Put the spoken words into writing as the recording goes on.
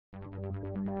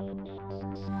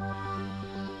Welcome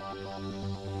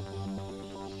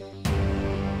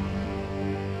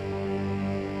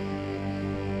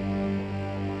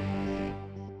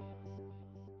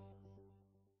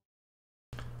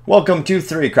to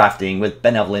Theory Crafting with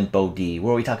BenevolentBowD,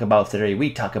 where we talk about theory,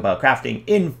 we talk about crafting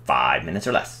in 5 minutes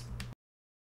or less.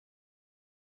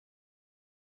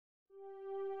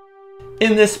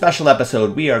 In this special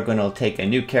episode, we are going to take a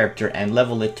new character and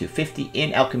level it to 50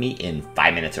 in Alchemy in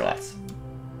 5 minutes or less.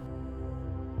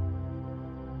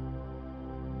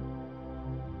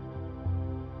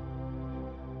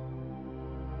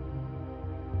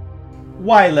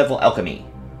 Why level Alchemy?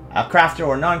 A crafter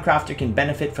or non-crafter can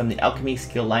benefit from the Alchemy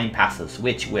skill line passives,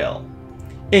 which will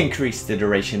increase the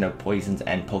duration of poisons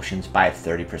and potions by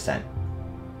 30%.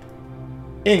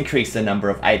 Increase the number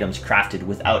of items crafted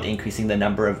without increasing the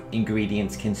number of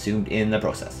ingredients consumed in the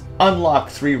process.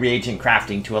 Unlock 3 reagent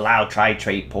crafting to allow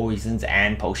tri-trait poisons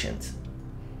and potions.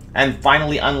 And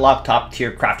finally, unlock top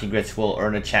tier crafting grids will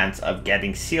earn a chance of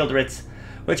getting sealed writs,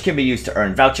 which can be used to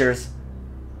earn vouchers,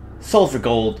 sold for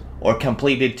gold, or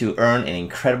completed to earn an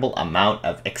incredible amount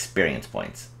of experience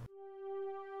points.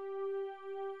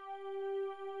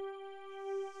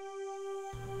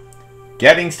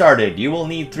 Getting started, you will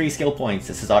need 3 skill points.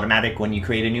 This is automatic when you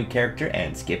create a new character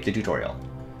and skip the tutorial.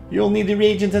 You'll need the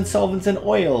reagents and solvents and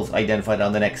oils identified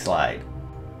on the next slide.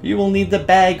 You will need the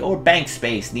bag or bank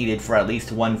space needed for at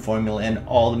least 1 formula and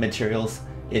all the materials.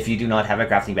 If you do not have a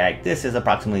crafting bag, this is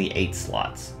approximately 8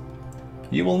 slots.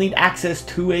 You will need access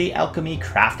to a Alchemy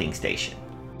crafting station.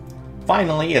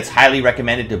 Finally, it's highly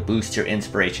recommended to boost your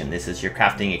inspiration. This is your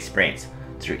crafting experience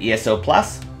through ESO+,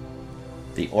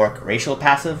 the Orc racial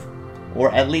passive,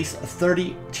 or at least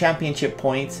 30 championship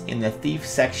points in the Thief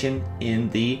section in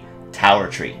the Tower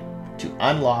tree to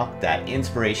unlock that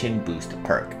inspiration boost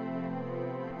perk.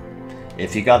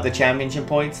 If you got the championship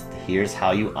points, here's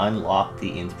how you unlock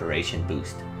the inspiration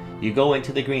boost. You go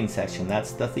into the green section,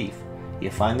 that's the Thief. You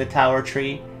find the Tower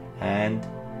tree, and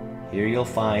here you'll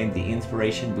find the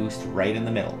inspiration boost right in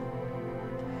the middle.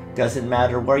 Doesn't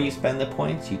matter where you spend the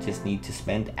points, you just need to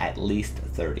spend at least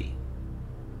 30.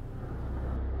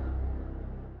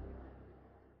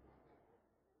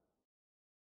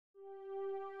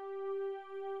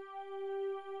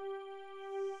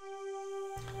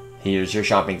 Here's your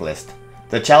shopping list.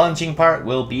 The challenging part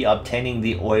will be obtaining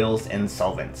the oils and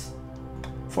solvents.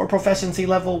 For Proficiency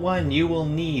Level 1, you will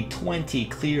need 20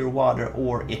 clear water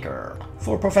or ichor.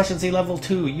 For Proficiency Level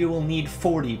 2, you will need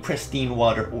 40 pristine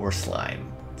water or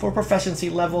slime. For Proficiency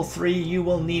Level 3, you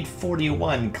will need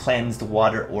 41 cleansed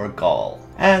water or gall.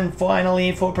 And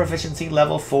finally, for Proficiency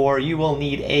Level 4, you will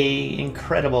need a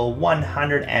incredible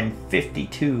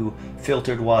 152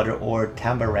 filtered water or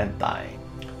tamaranthine.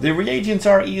 The reagents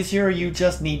are easier, you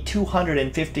just need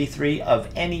 253 of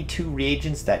any 2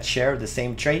 reagents that share the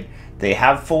same trait. They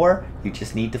have 4, you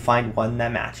just need to find one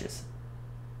that matches.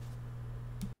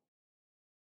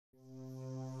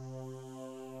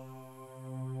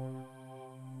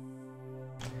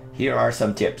 Here are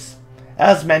some tips.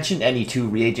 As mentioned, any 2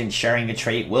 reagents sharing a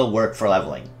trait will work for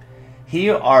leveling.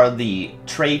 Here are the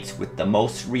traits with the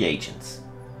most reagents.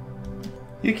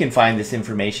 You can find this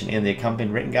information in the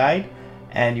accompanying written guide,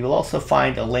 and you will also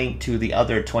find a link to the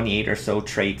other 28 or so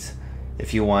traits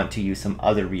if you want to use some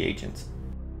other reagents.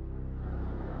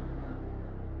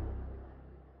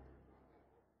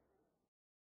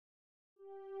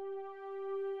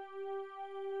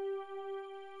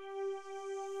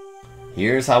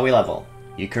 Here's how we level.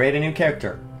 You create a new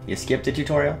character, you skip the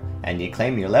tutorial, and you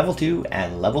claim your level 2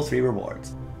 and level 3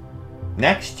 rewards.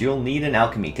 Next, you'll need an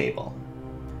alchemy table.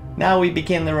 Now we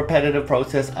begin the repetitive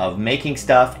process of making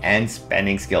stuff and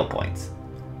spending skill points.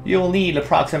 You'll need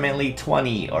approximately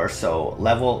 20 or so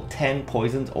level 10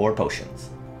 poisons or potions.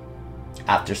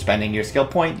 After spending your skill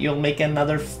point, you'll make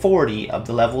another 40 of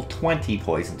the level 20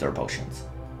 poisons or potions.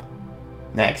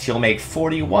 Next, you'll make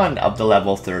 41 of the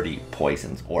level 30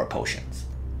 poisons or potions.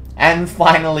 And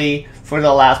finally, for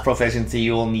the last proficiency,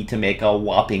 you will need to make a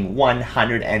whopping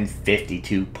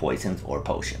 152 poisons or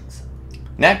potions.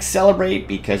 Next, celebrate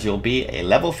because you'll be a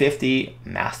level 50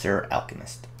 Master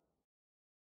Alchemist.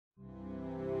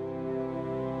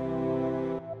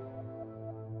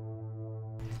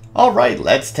 Alright,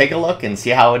 let's take a look and see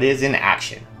how it is in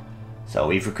action. So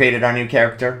we've created our new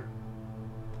character.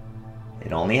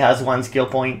 It only has 1 skill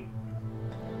point,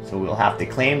 so we'll have to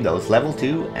claim those level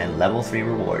 2 and level 3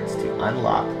 rewards to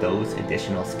unlock those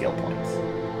additional skill points.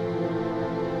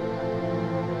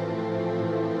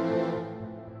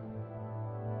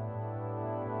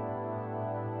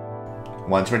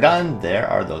 Once we're done, there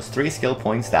are those 3 skill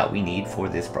points that we need for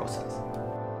this process.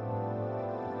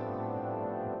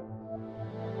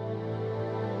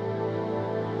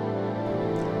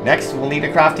 Next, we'll need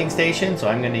a crafting station, so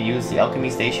I'm going to use the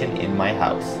alchemy station in my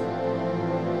house.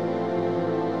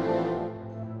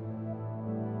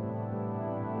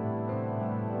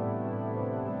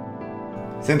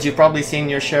 Since you've probably seen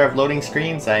your share of loading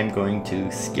screens, I'm going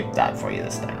to skip that for you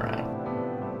this time around.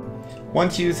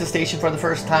 Once you use the station for the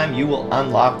first time, you will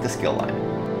unlock the skill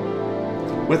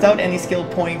line. Without any skill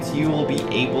points, you will be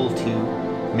able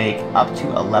to make up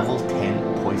to a level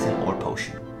 10 poison or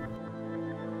potion.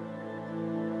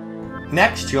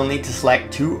 Next, you'll need to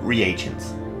select 2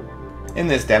 reagents. In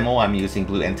this demo, I'm using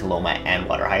blue entaloma and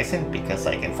water hyacinth because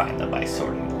I can find them by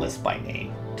sorting the list by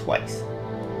name twice.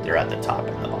 They're at the top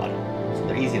and the bottom, so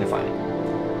they're easy to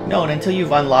find. Note, until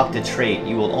you've unlocked a trait,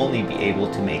 you will only be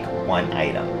able to make 1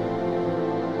 item.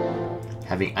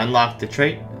 Having unlocked the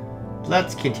trait,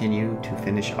 let's continue to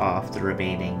finish off the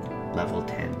remaining level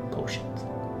 10 potions.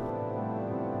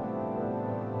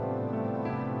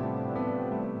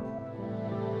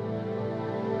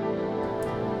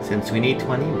 Since we need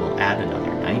 20, we'll add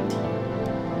another 19.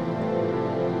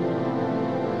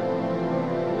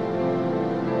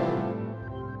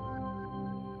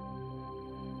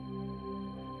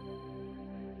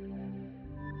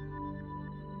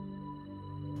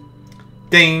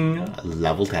 Ding!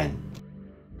 Level 10.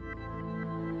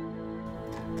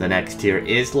 The next tier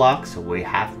is locked, so we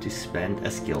have to spend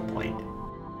a skill point.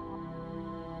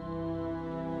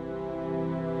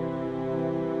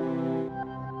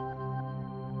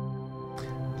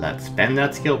 Let's spend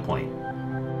that skill point.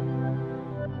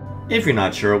 If you're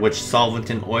not sure which solvent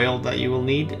and oil that you will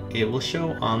need, it will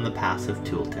show on the passive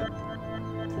tooltip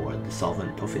for the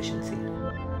solvent proficiency.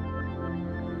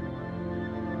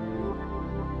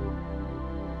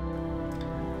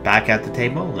 Back at the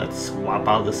table, let's swap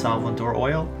out the solvent or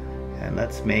oil, and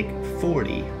let's make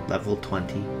 40 level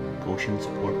 20 potions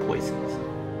or poisons.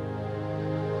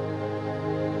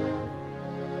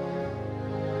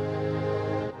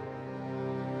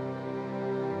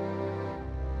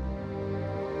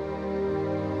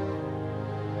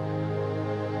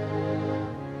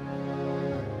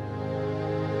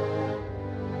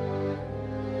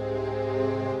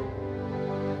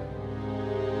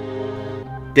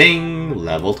 Ding!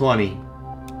 Level 20.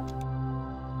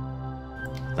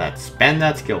 Let's spend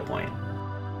that skill point.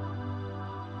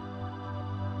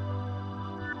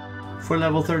 For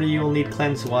level 30, you will need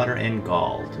cleansed water and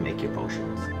gall to make your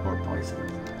potions or poisons.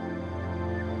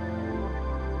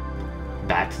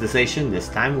 Back to the station. This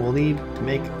time we'll need to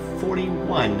make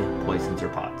 41 poisons or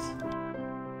pots.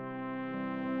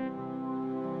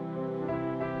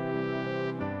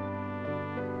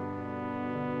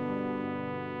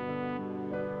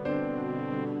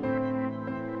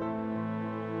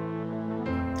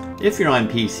 If you're on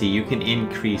PC, you can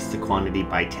increase the quantity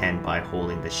by 10 by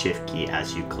holding the shift key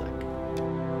as you click.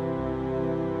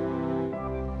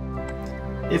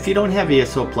 If you don't have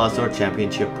ESO Plus or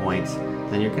Championship points,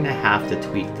 then you're going to have to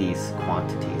tweak these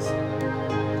quantities.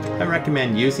 I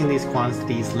recommend using these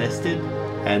quantities listed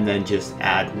and then just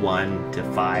add 1 to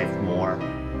 5 more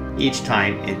each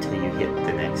time until you hit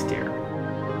the next tier.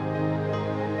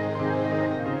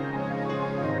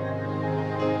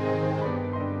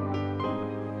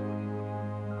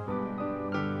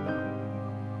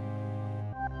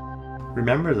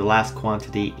 Remember, the last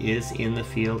quantity is in the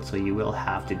field, so you will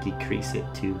have to decrease it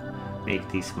to make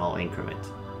these small increments.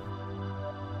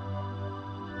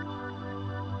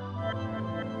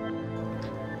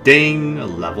 Ding!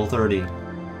 Level 30.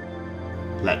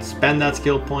 Let's spend that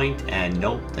skill point and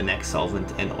note the next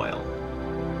solvent and oil.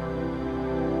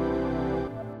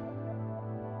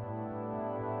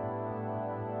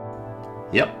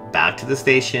 Yep, back to the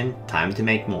station. Time to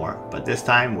make more, but this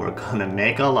time we're gonna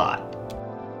make a lot.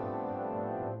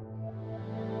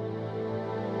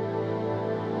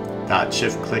 That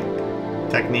shift click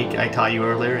technique I taught you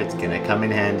earlier, it's going to come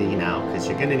in handy now because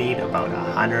you're going to need about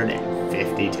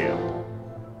 152.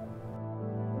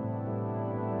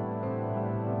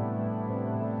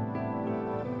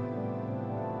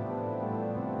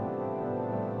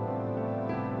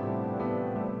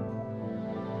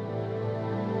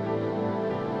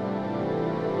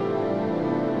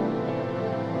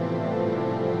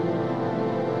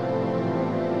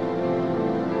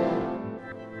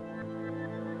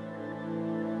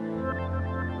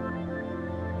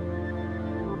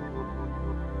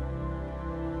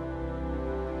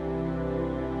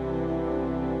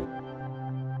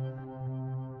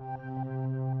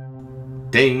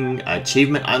 Ding!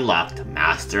 Achievement unlocked,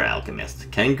 Master Alchemist.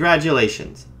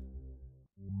 Congratulations!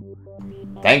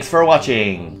 Thanks for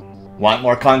watching! Want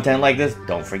more content like this?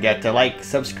 Don't forget to like,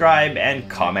 subscribe, and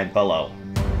comment below.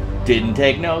 Didn't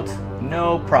take notes?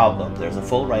 No problem. There's a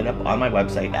full write-up on my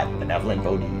website at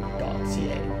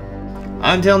BenevolentBowD.ca.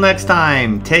 Until next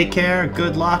time, take care,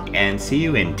 good luck, and see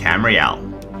you in Tamriel.